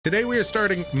Today we are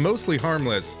starting Mostly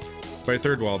Harmless by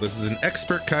ThirdWall. This is an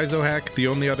expert Kaizo hack. The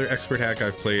only other expert hack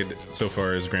I've played so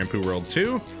far is Grand Poo World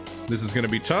 2. This is going to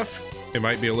be tough. It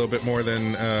might be a little bit more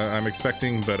than I'm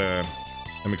expecting, but I'm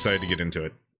excited to get into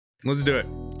it. Let's do it.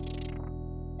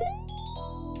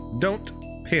 Don't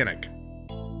panic.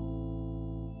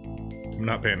 I'm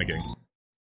not panicking.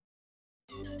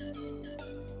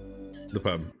 The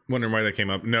pub. Wondering why that came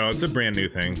up. No, it's a brand new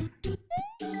thing.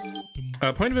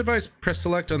 Point of advice, press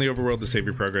select on the overworld to save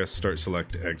your progress. Start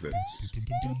select exits.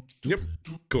 Yep,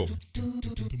 cool.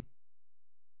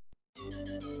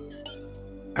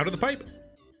 Out of the pipe.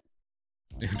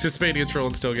 Anticipating a troll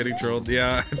and still getting trolled.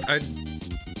 Yeah, I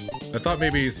thought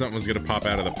maybe something was gonna pop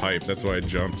out of the pipe. That's why I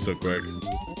jumped so quick.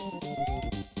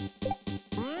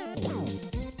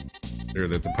 Or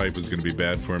that the pipe was gonna be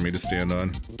bad for me to stand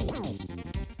on.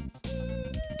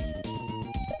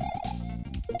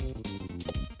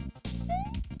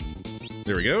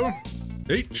 There we go.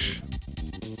 H.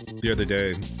 The other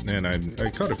day, and I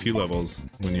caught a few levels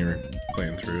when you were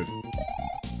playing through it.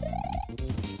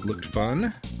 Looked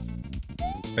fun.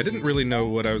 I didn't really know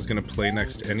what I was gonna play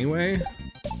next anyway.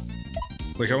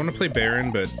 Like, I want to play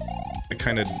Baron, but I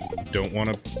kind of don't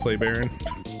want to play Baron.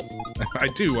 I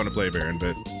do want to play Baron,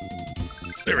 but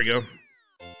there we go.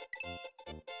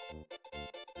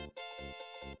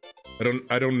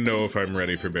 I don't know if I'm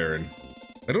ready for Baron.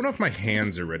 I don't know if my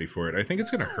hands are ready for it. I think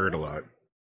it's gonna hurt a lot.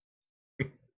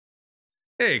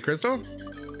 Hey, Crystal.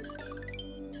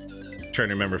 Trying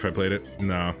to remember if I played it.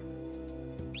 No.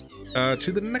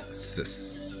 To the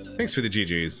Nexus. Thanks for the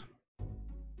GGs.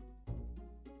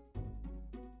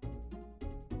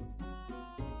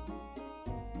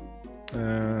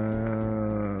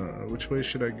 Which way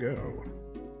should I go?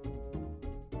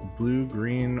 Blue,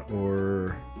 green,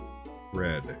 or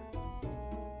red?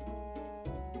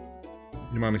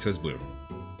 Your mommy says blue.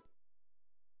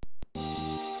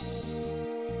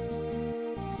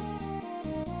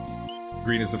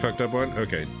 Green is the fucked up one?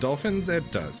 Okay, Dolphins at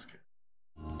Dusk.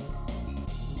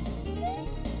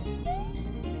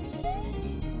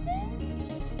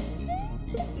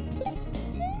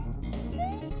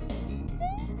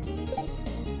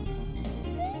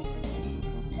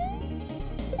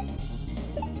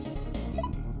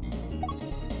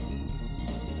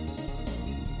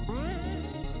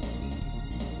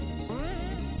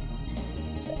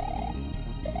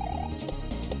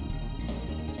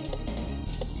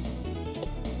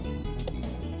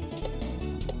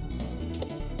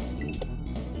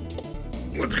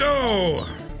 Let's go!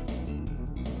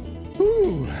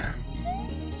 Woo!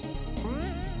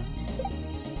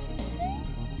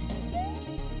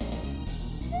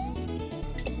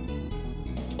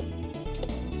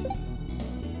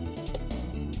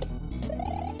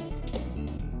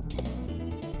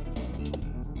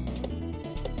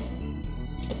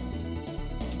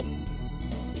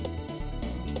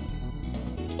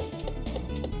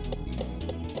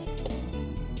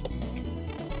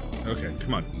 Okay,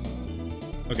 come on.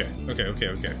 Okay.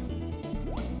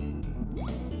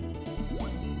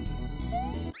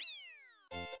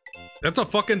 That's a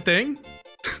fucking thing?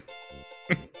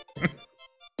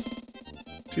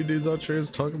 2 dudes on chairs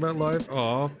talking about life?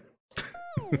 Aw.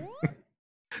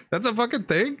 That's a fucking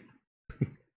thing?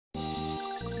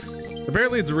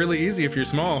 Apparently it's really easy if you're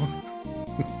small.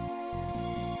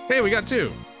 Hey, we got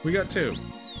 2. We got 2.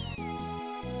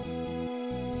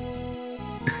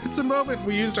 It's a moment.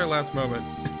 We used our last moment.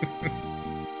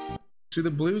 To the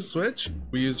blue switch,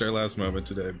 we used our last moment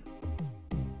today.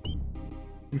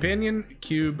 Companion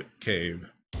Cube Cave.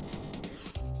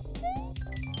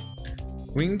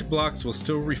 Winged blocks will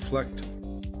still reflect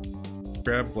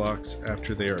grab blocks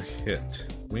after they are hit.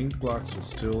 Winged blocks will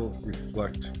still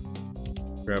reflect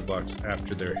grab blocks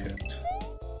after they're hit.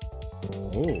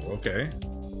 Oh, okay.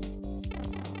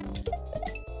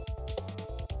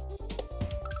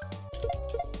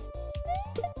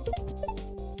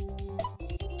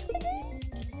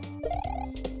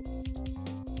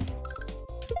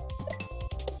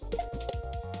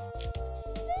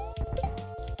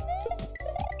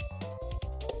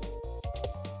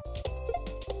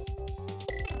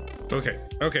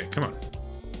 Okay, come on.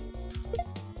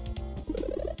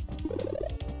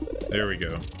 There we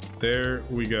go. There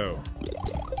we go.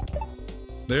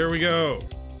 There we go.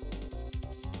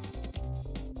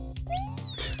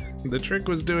 The trick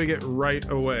was doing it right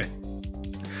away.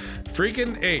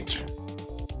 Freaking H.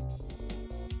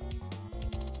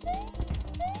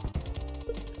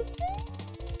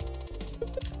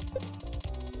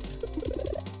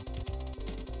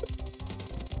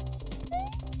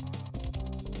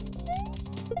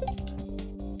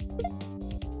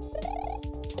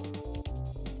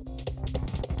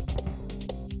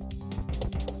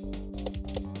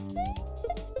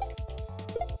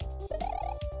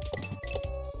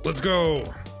 Let's go.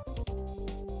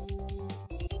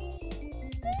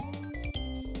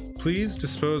 Please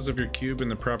dispose of your cube in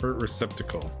the proper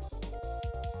receptacle.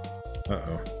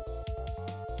 Uh-oh.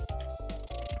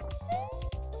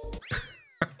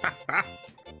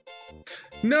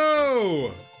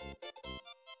 No!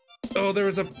 Oh, there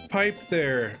was a pipe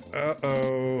there.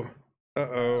 Uh-oh.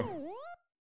 Uh-oh.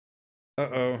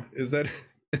 Uh-oh. Is that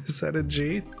a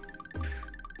G?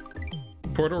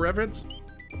 Portal reference?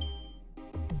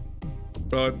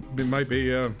 It might be,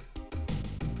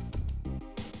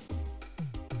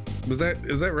 is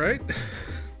that right?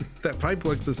 That pipe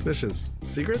looks suspicious.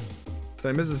 Secrets? Did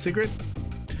I miss a secret?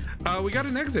 We got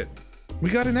an exit. We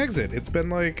got an exit. It's been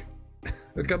like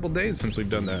a couple days since we've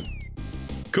done that.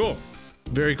 Cool.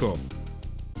 Very cool.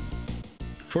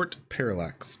 Fort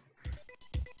Parallax.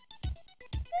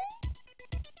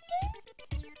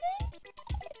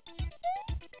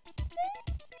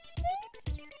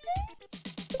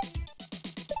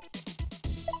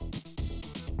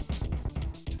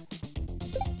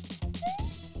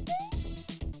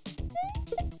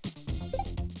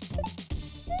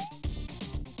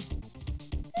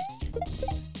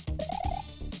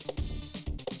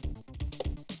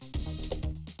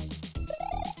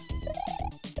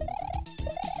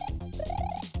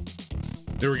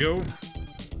 There we go.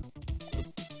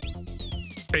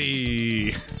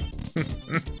 Hey.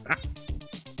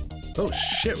 Oh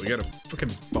shit, we got a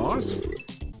fucking boss?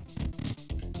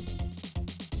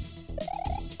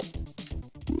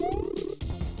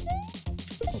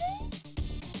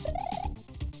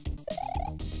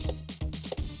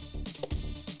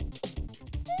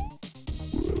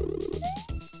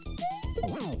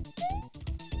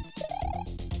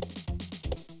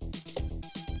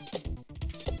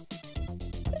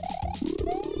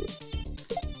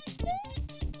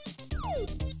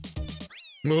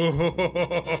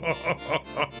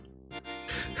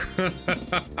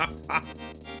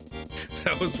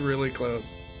 That was really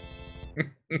close.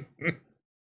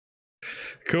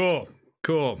 Cool,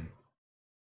 cool.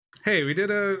 Hey, we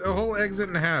did a whole exit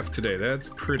and a half today. That's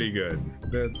pretty good.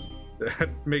 That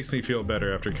makes me feel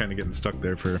better after kind of getting stuck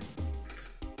there for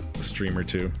a stream or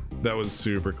two. That was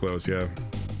super close, yeah.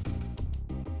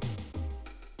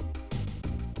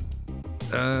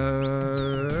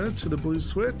 To the blue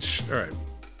switch. All right,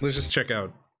 let's just check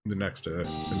out the next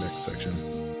section.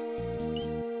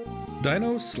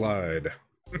 Dino Slide.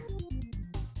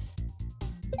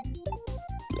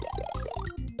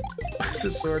 Why is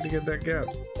it so hard to get that gap?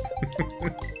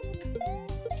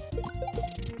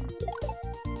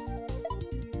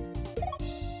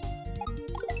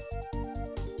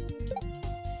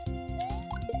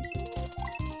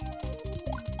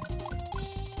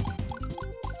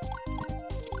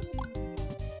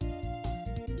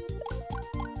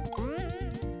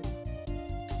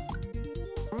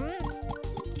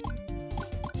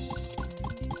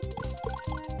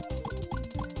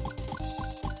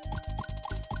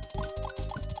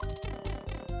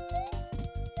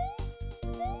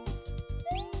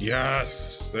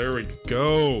 Yes, there we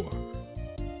go.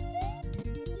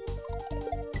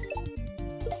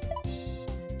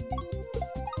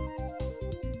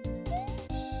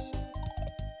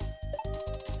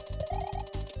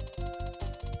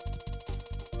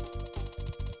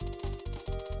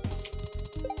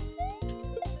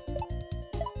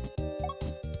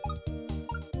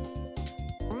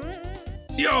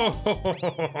 Yo!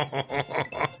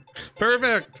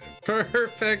 Perfect!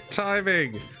 Perfect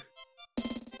timing!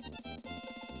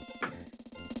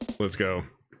 Let's go.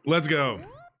 Let's go.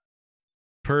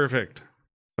 Perfect.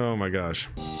 Oh my gosh.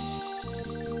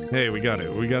 Hey, we got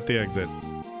it. We got the exit.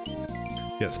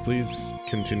 Yes, please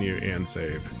continue and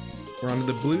save. We're on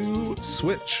to the blue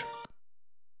switch.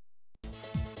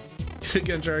 Get a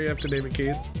Genjar, you have to name it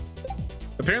Keats.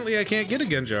 Apparently I can't get a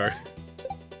Genjar.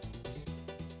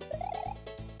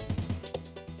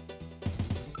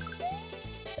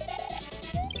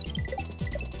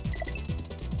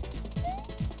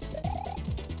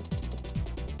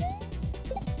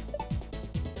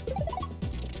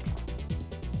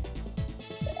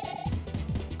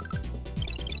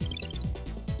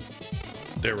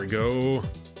 There we go.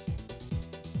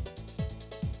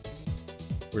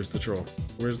 Where's the troll?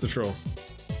 Where's the troll?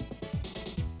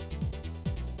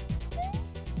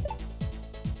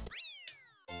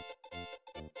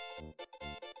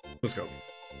 Let's go.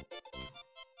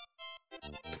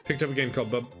 Picked up a game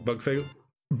called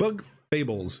Bug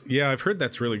Fables. Yeah, I've heard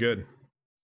that's really good.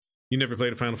 You never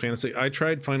played a Final Fantasy? I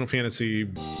tried Final Fantasy...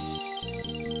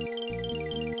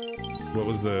 What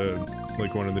was the...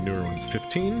 like one of the newer ones?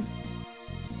 15?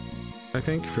 I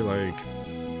think, for like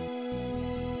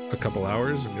a couple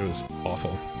hours. It was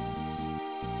awful.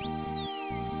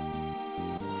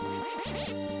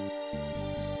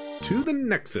 to the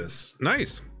Nexus.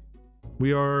 Nice.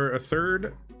 We are a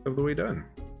third of the way done.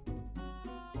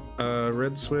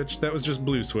 Red switch. That was just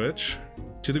blue switch.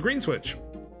 To the green switch.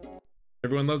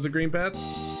 Everyone loves the green path?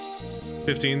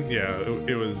 15? Yeah,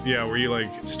 it was, yeah, where you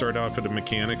like start off at a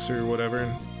mechanics or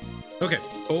whatever. Okay,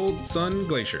 Old Sun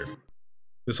Glacier.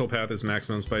 This whole path is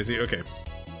maximum spicy. Okay.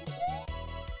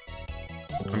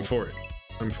 I'm for it.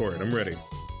 I'm for it. I'm ready.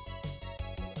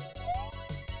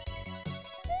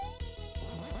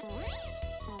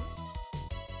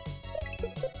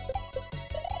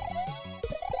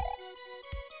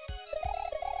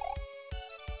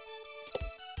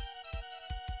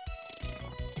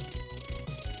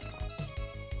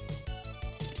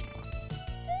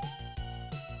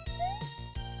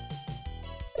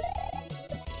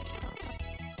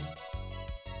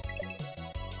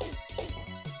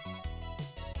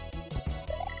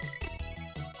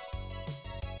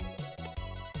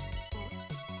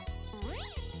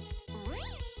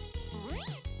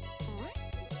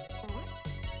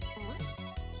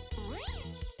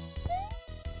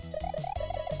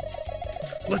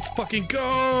 Let's fucking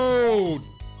go!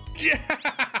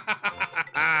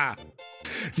 Yeah!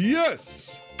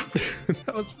 Yes!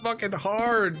 That was fucking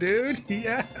hard, dude.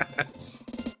 Yes!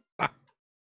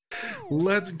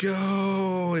 Let's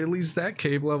go! At least that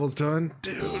cave level's done.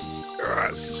 Dude,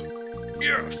 yes!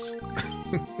 Yes!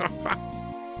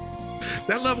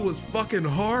 That level was fucking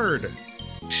hard.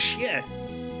 Shit.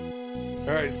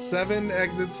 Alright, 7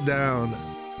 exits down.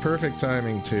 Perfect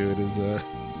timing, too. It is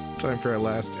time for our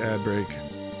last ad break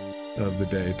of the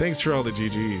day. Thanks for all the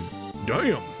GGs.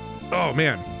 Damn! Oh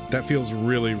man, that feels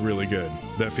really, really good.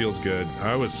 That feels good.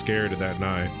 I was scared of that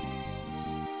knife.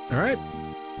 Alright.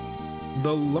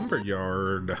 The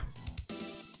Lumberyard.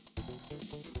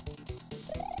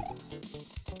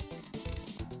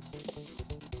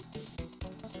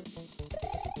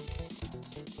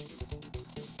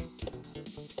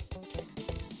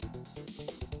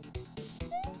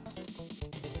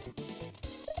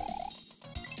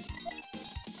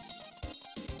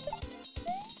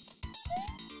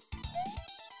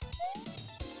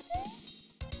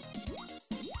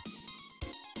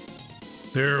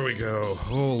 There we go.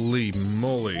 Holy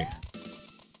moly.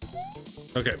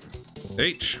 Okay.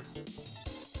 H.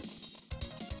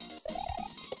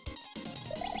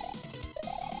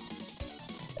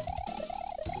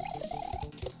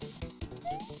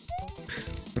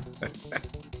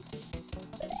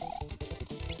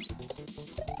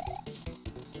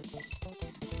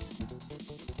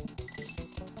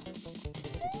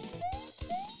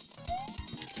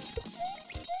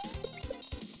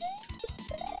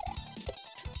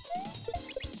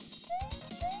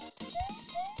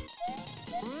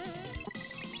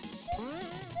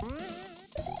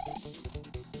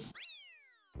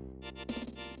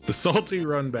 The salty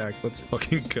run back. Let's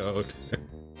fucking go.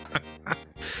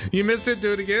 You missed it,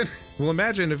 do it again. Well,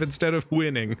 imagine if instead of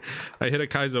winning, I hit a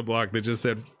Kaizo block that just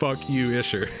said, fuck you,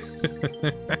 Isher.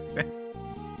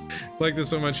 Like this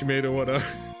so much you made it what up.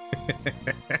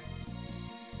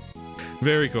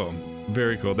 Very cool.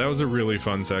 Very cool. That was a really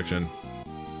fun section.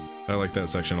 I like that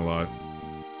section a lot.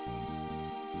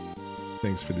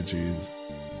 Thanks for the G's.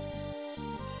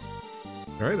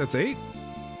 Alright, that's 8.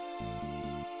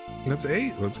 That's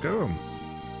 8. Let's go.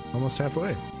 Almost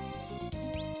halfway.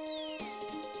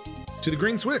 To the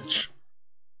green switch.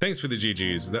 Thanks for the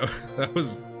GGs. That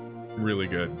was really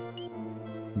good.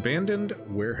 Abandoned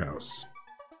warehouse.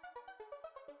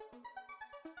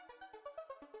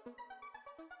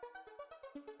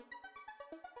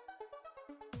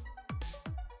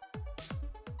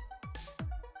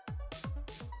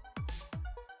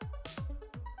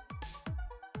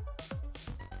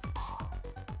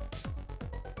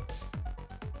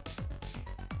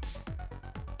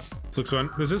 This looks fun.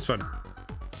 This is fun.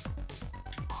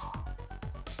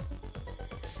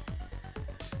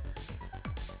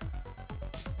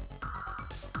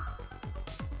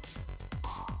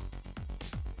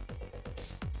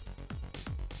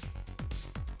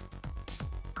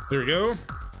 There we go.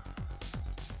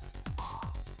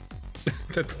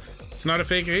 It's not a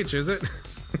fake H, is it?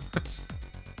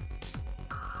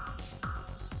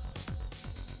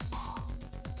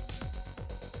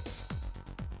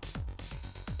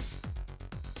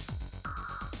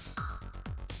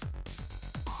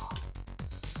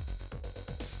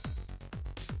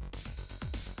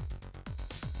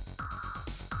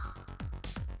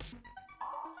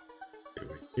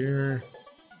 Here.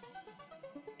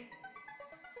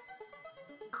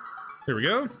 There we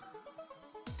go.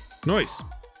 Nice.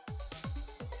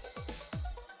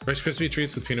 Rice Krispie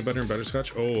treats with peanut butter and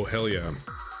butterscotch. Oh, hell yeah.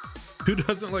 Who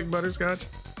doesn't like butterscotch?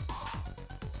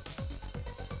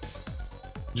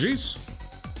 Jeez.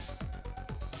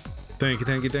 Thank you,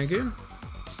 thank you, thank you.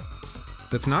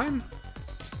 That's 9.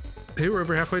 Hey, we're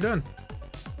over halfway done.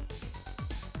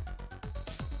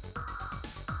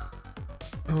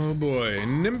 Oh boy,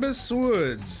 Nimbus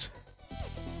Woods.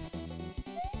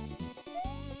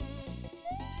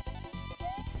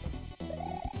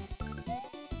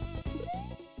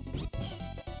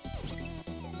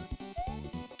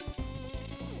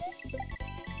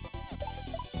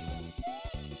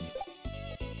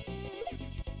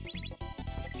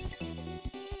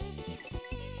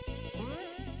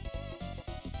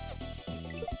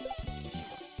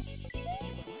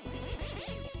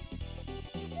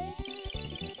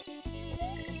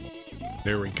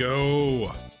 There we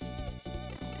go.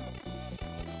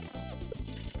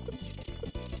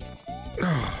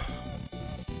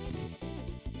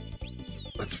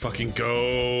 Let's fucking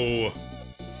go.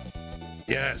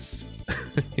 Yes.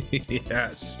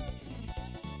 Yes.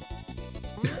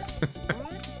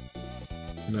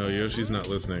 No, Yoshi's not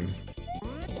listening.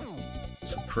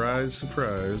 Surprise,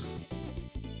 surprise.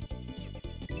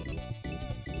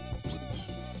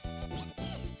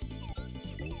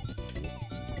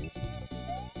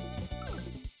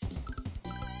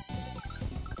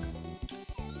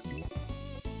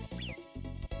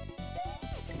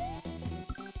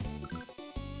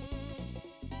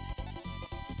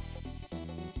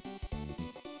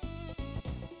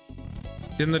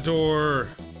 In the door.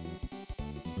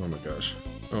 Oh my gosh.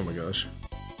 Oh my gosh.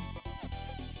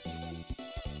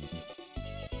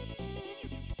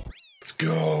 Let's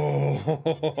go.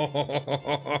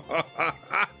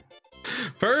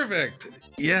 Perfect.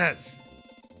 Yes.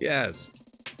 Yes.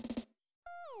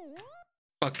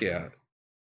 Fuck yeah.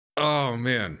 Oh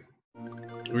man.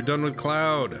 We're done with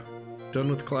Cloud. Done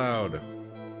with Cloud.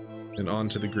 And on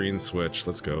to the green switch.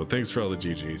 Let's go. Thanks for all the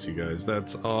GGs, you guys.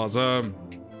 That's awesome.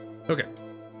 Okay.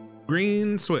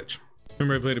 Green switch.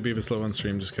 Remember I played a Beavis Low on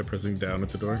stream, just kept pressing down at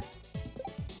the door.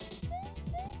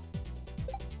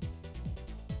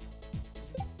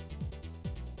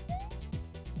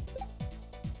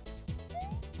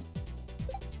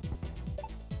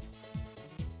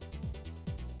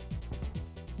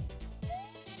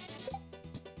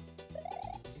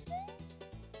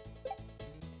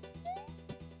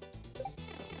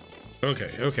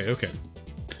 Okay, okay, okay.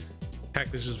 Hack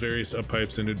this just various up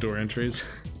pipes into door entries.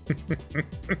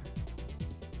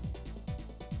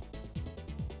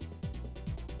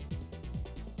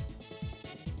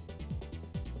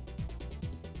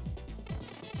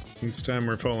 This time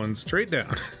we're falling straight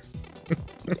down.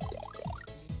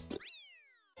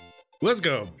 Let's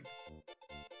go.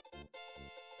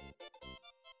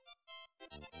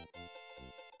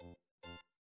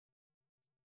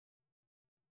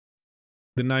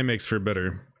 The 9 makes for a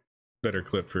better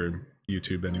clip for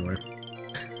YouTube anyway.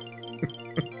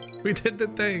 We did the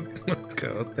thing. Let's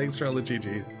go. Thanks for all the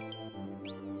GGs.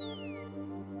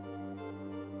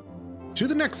 To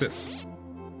the Nexus.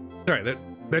 All right,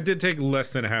 that did take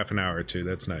less than a half an hour too.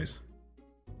 That's nice.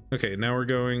 Okay, now we're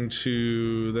going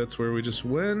to, that's where we just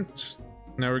went.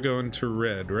 Now we're going to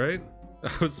red, right?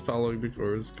 I was following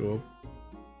before, it was cool.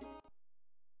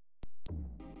 All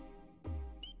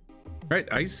right,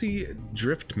 Icy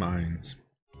Drift Mines.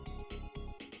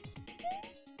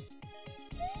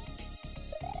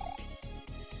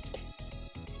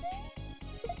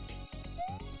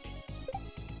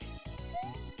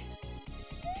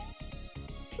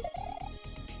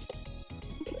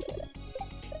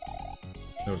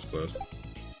 That was close.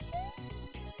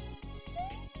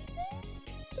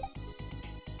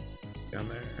 Down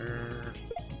there.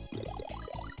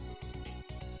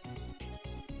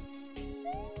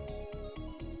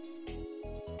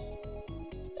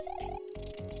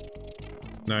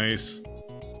 Nice.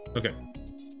 Okay.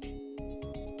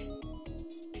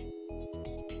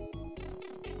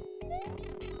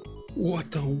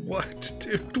 What the what,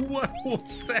 dude? What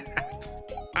was that?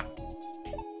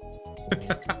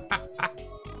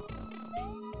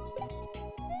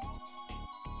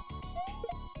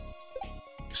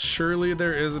 Surely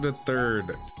there isn't a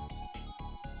third.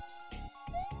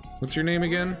 What's your name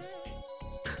again?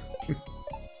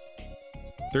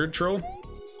 Third troll?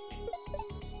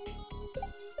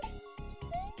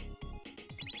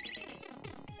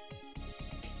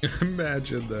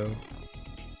 Imagine though.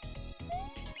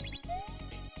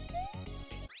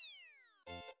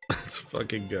 Let's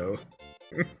fucking go.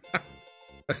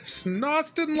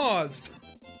 Snost and lost.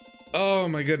 Oh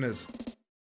my goodness.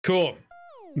 Cool.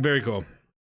 Very cool.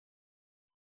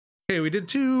 Okay, we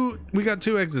got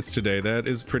 2 exits today. That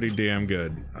is pretty damn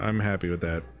good. I'm happy with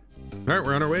that. All right,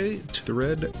 we're on our way to the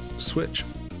red switch.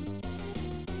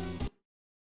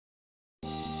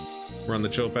 We're on the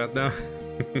chill path now.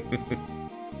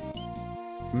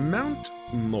 Mount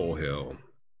Molehill.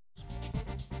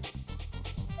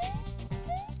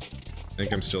 I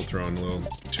think I'm still throwing a little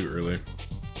too early.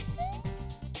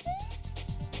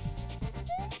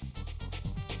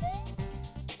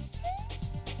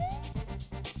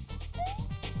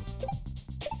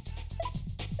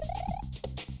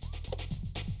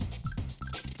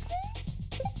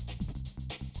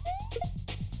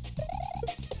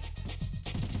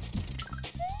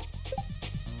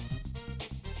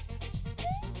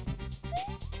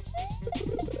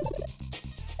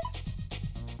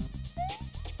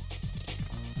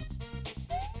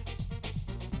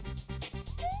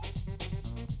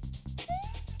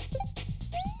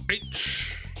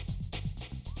 H.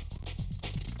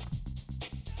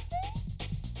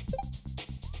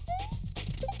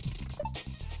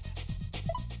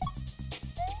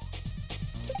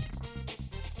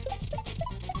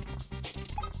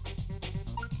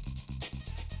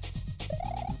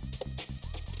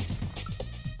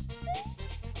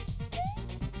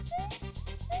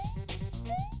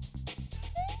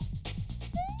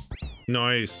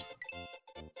 Nice.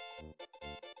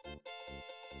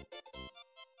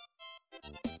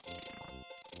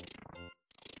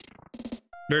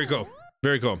 Very cool.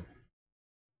 Very cool.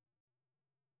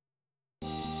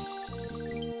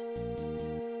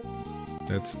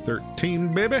 That's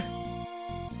 13, baby.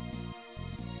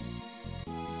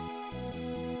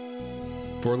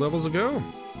 4 levels ago.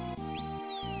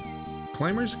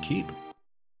 Climber's Keep.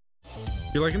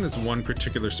 You're like in this one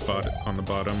particular spot on the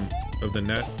bottom of the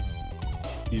net.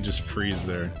 You just freeze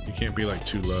there. You can't be like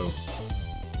too low.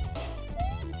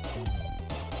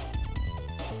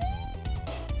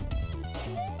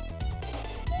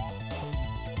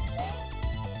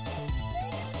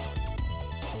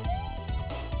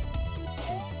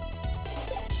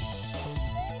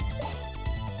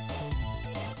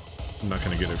 I'm not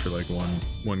gonna get it for like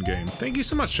one game. Thank you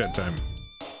so much, Chat Time.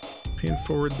 Paying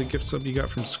forward the gift sub you got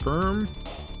from Skirm.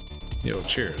 Yo,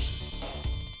 cheers.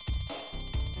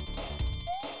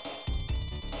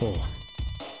 Oh.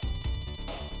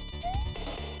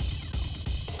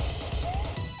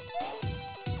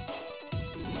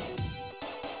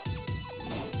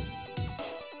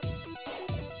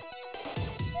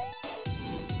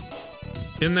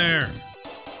 In there.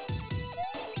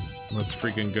 Let's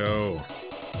freaking go.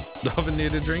 Dolphin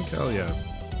need a drink? Hell yeah.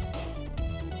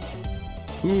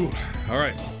 Ooh,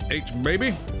 alright. H,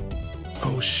 baby.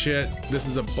 Oh shit, this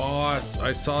is a boss.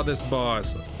 I saw this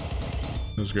boss.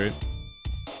 It was great.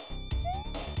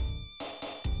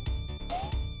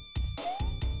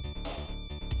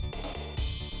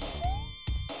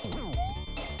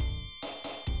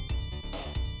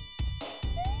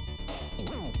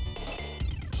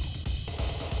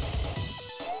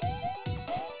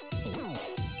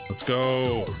 Let's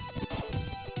go.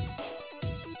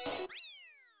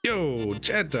 Yo,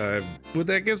 chat time. Would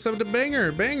that give some to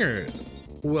Banger? Banger.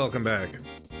 Welcome back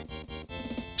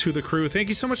to the crew. Thank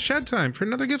you so much, chat time, for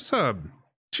another gift sub.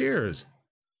 Cheers.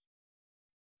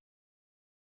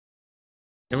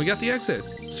 And we got the exit.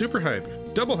 Super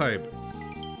hype. Double hype.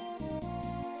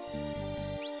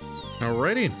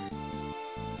 Alrighty.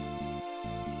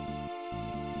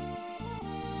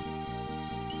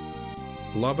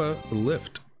 Lava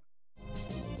lift.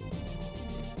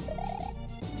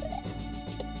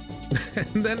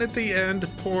 And then at the end,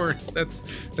 porn. That's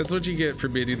what you get for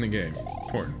beating the game.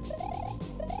 Porn.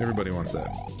 Everybody wants that.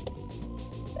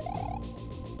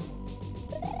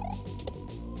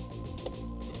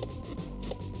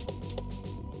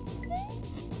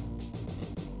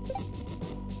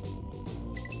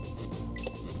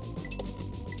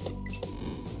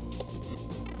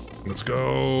 Let's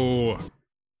go.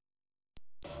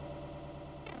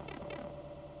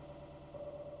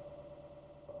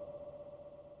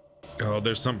 Oh,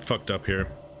 there's something fucked up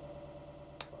here.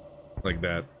 Like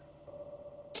that.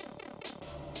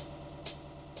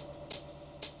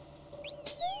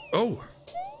 Oh!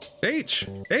 H!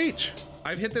 H!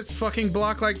 I've hit this fucking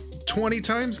block like 20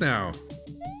 times now.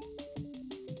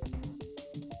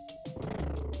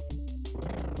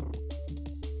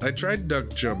 I tried duck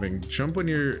jumping. Jump when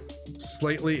you're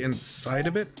slightly inside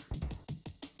of it.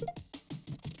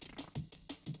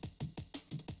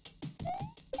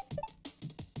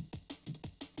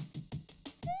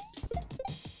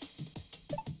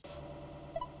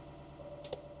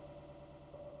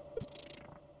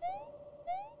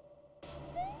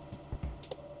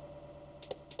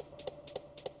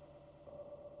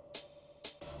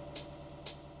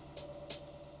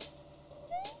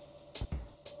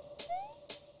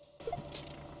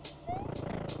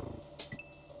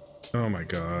 Oh my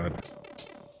god.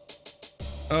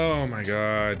 Oh my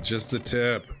god, just the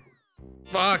tip.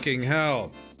 Fucking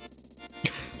hell.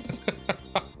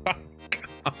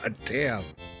 God damn.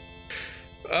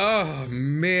 Oh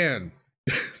man.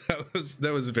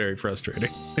 That was very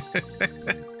frustrating.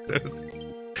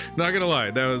 Not gonna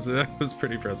lie, that was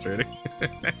pretty frustrating.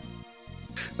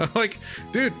 I'm like,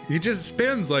 dude, he just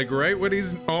spins like right when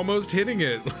he's almost hitting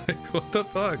it. Like, what the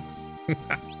fuck?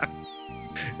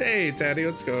 Hey, Taddy,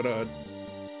 what's going on?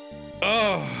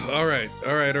 Oh, all right.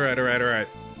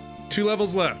 2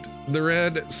 levels left. The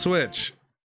red switch.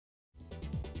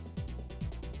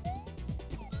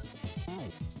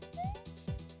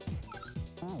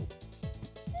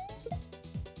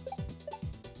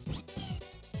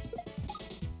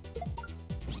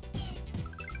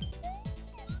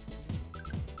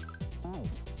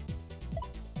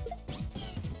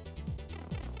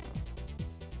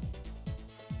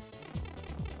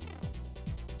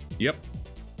 Yep.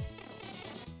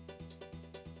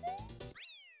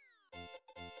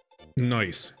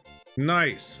 Nice.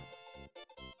 Nice.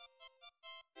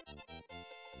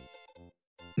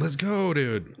 Let's go,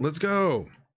 dude. Let's go.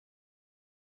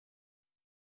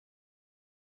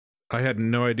 I had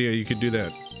no idea you could do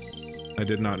that. I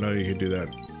did not know you could do that.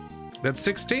 That's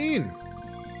 16.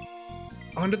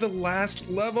 On to the last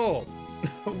level.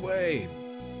 No way.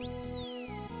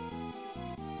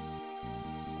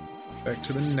 Back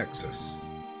to the Nexus.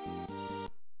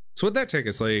 So what'd that take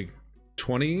us, like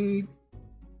 20,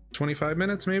 25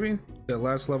 minutes maybe? That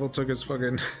last level took us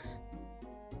fucking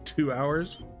 2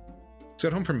 hours. Let's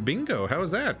get home from bingo. How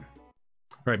was that?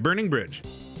 All right, Burning Bridge.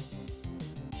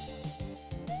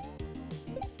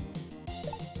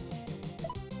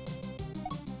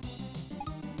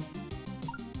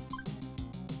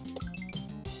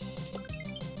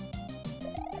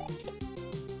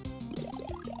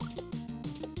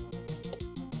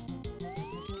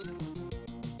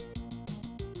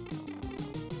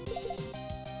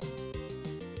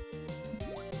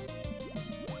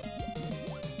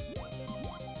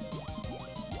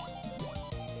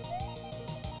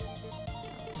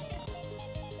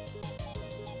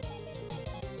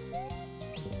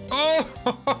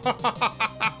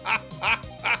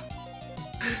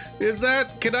 Is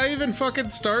that, can I even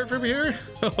fucking start from here?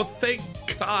 Oh, thank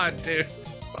God, dude.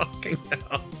 Fucking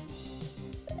hell.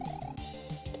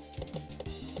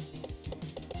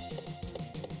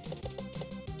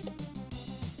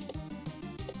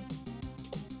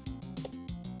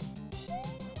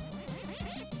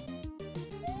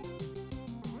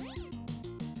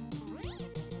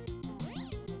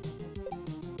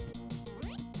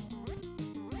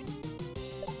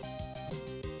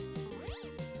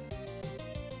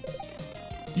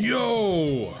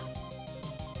 Yo!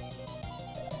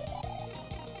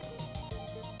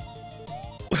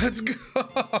 Let's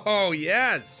go!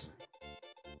 Yes!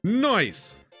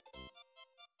 Nice!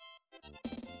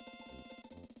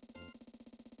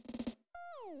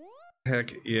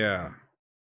 Heck yeah.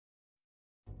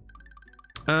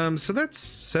 So that's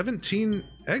 17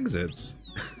 exits.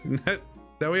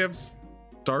 Now we have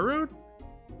Star Road?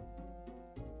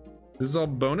 This is all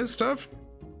bonus stuff?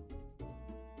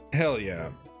 Hell yeah.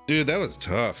 Dude, that was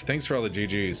tough. Thanks for all the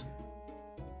GGs.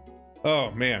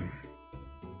 Oh, man.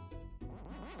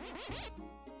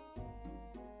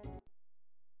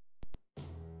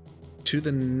 To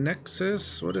the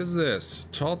Nexus? What is this?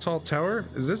 Tall Tower?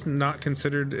 Is this not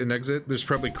considered an exit? There's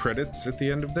probably credits at the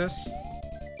end of this.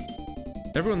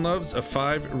 Everyone loves a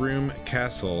 5-room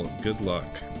castle. Good luck.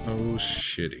 Oh,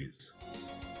 shitties.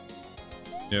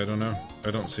 Yeah, I don't know.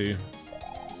 I don't see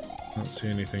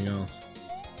anything else.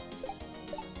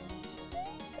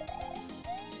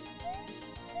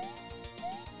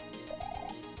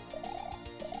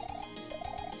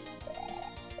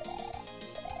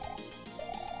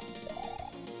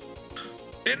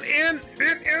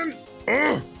 In.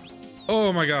 Oh!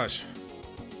 Oh my gosh.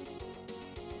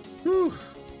 Whew.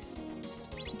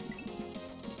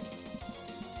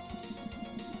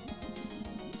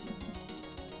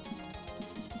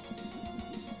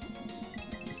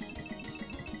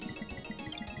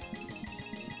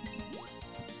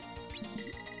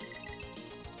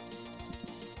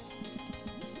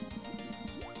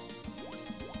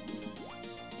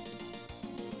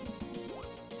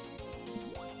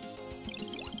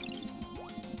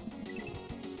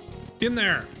 In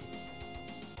there.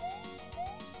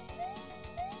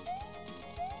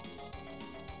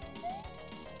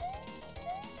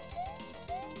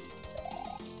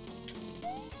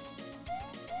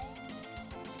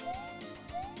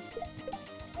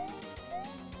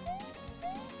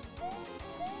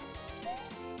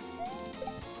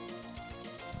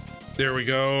 There we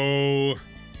go.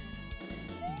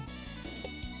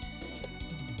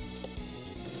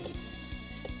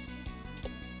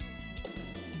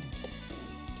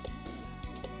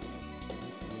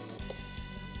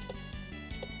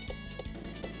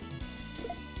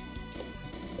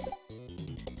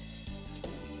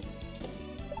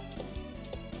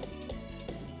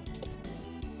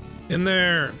 In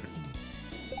there!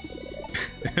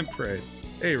 And pray.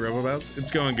 Hey, Robomouse,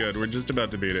 it's going good. We're just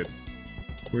about to beat it.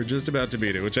 We're just about to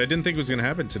beat it, which I didn't think was gonna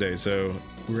happen today, so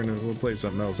we'll play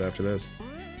something else after this.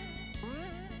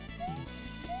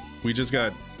 We just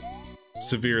got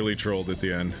severely trolled at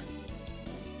the end.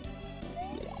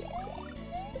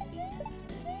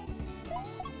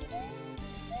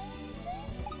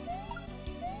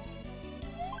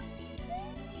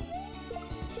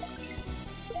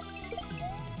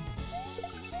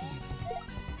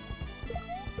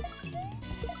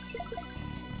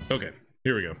 Okay,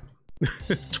 here we go.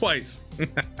 Twice.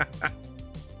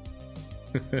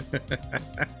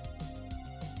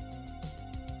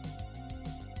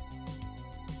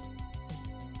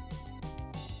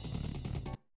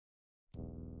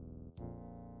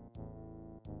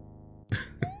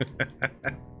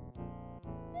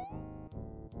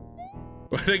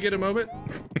 Why did I get a moment?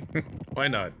 Why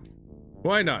not?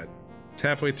 Why not? It's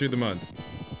halfway through the month.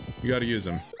 You gotta use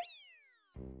them.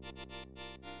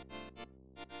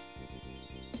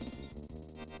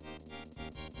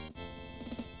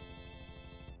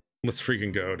 Let's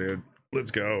freaking go, dude.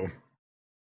 Let's go.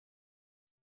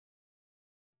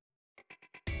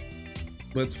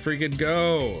 Let's freaking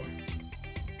go.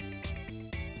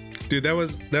 Dude, that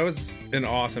was an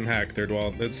awesome hack,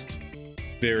 ThirdWall. That's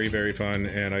very, very fun,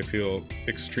 and I feel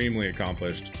extremely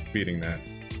accomplished beating that.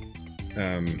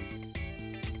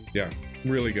 Yeah,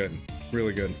 really good.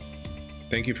 Really good.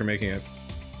 Thank you for making it.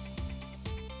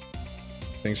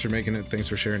 Thanks for making it. Thanks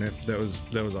for sharing it. That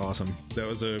was awesome. That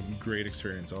was a great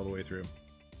experience all the way through.